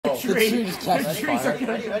The tree just catches fire.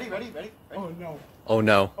 Ready? Oh no. Oh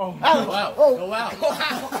no. Oh, Go out. Go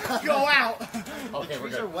out. Go out. Okay, we're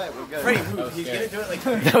good. We're good. Freddie, move. He's gonna do it like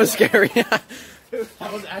That was scary.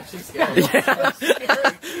 that was actually scary. Yeah.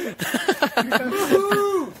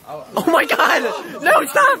 Oh my god! No,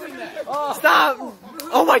 stop! Stop!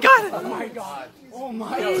 Oh my god! Oh my god. Oh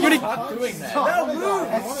my You're god. gonna... Stop doing that. No, move.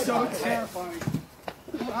 That's so terrifying.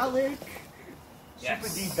 Alec. Yes.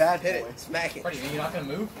 Super D bad hit it. Smack it. Freddie, you're not gonna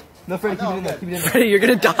move? No, Freddie, keep it in there. Keep it in there. Freddie, you're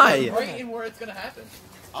gonna die. Right in where it's gonna happen.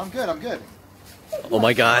 I'm good. Oh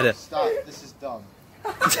my god. Stop. This is dumb.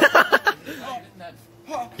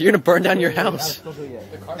 You're gonna burn down your house.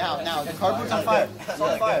 Now, the cardboard's on fire. It's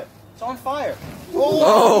on fire. It's on fire.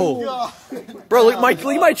 Oh! Bro, look at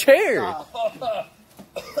my chair.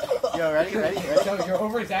 Yo, ready? Yo, you're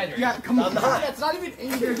over exaggerating. Yeah, come on. That's not even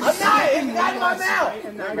anger. I'm not. It's not in my mouth.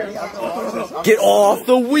 Ready? Get off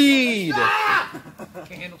the weed.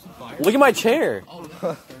 Can handle some fire. Look at my chair.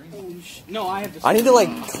 No, I have to. I need to like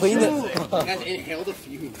clean it. You guys inhale the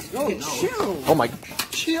fumes. No, chill. Oh my.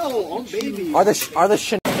 Chill, oh baby. Are the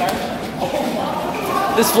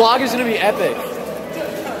This vlog is gonna be epic.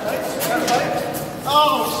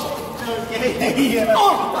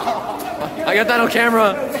 I got that on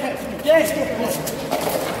camera.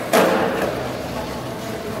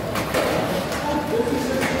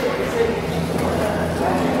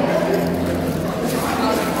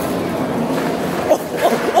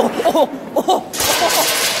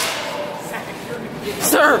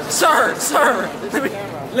 Sir.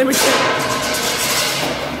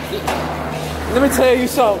 Let me tell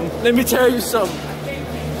you something.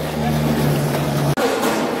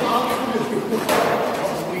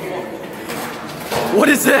 What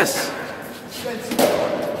is this?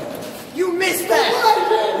 You missed that.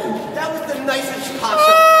 That was the nicest pop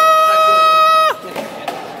shot.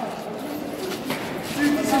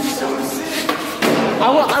 Dude, this is so sick. I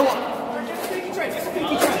want.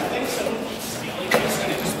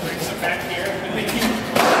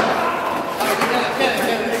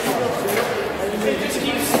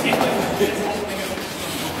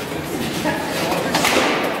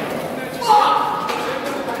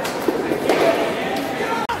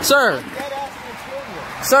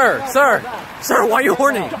 Sir, why are you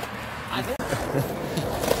horny?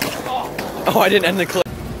 Oh, I didn't end the clip.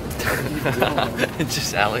 It's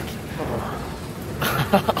just Alec.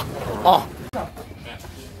 Oh.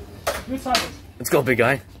 Let's go, big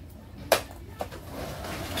guy.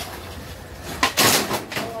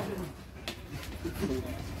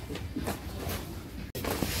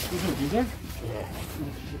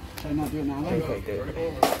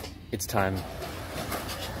 It's time.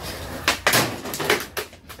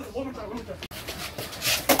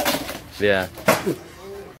 Yeah.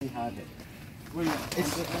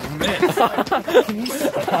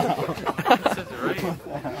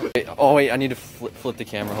 Oh wait, I need to flip the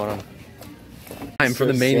camera. Hold on. Time for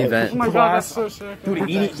the main event. Oh my god, that's so sick. Dude,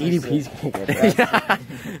 EDP's gonna get that.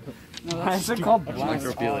 Yeah. Why is it called black?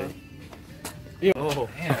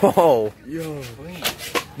 Oh. Yo.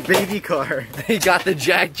 Baby car. They got the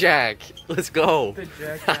Jack. Let's go. The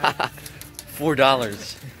Jack.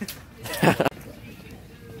 $4.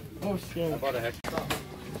 Oh shit. I bought a hex.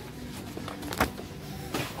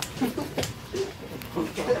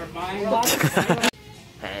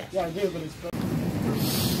 Yeah, I do, but it's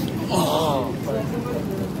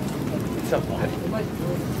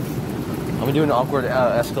I'm gonna do an awkward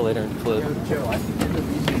escalator clip.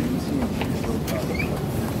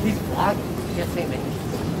 He's vlogging. You can't say anything.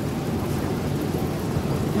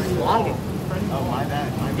 He's vlogging. Oh, my bad.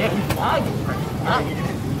 Yeah, he's vlogging.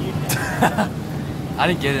 I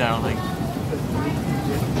didn't get it, I don't think.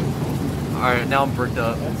 Alright, now I'm bricked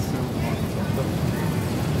up.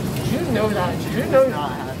 You know that. You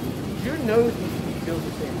know he feels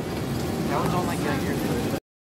the same.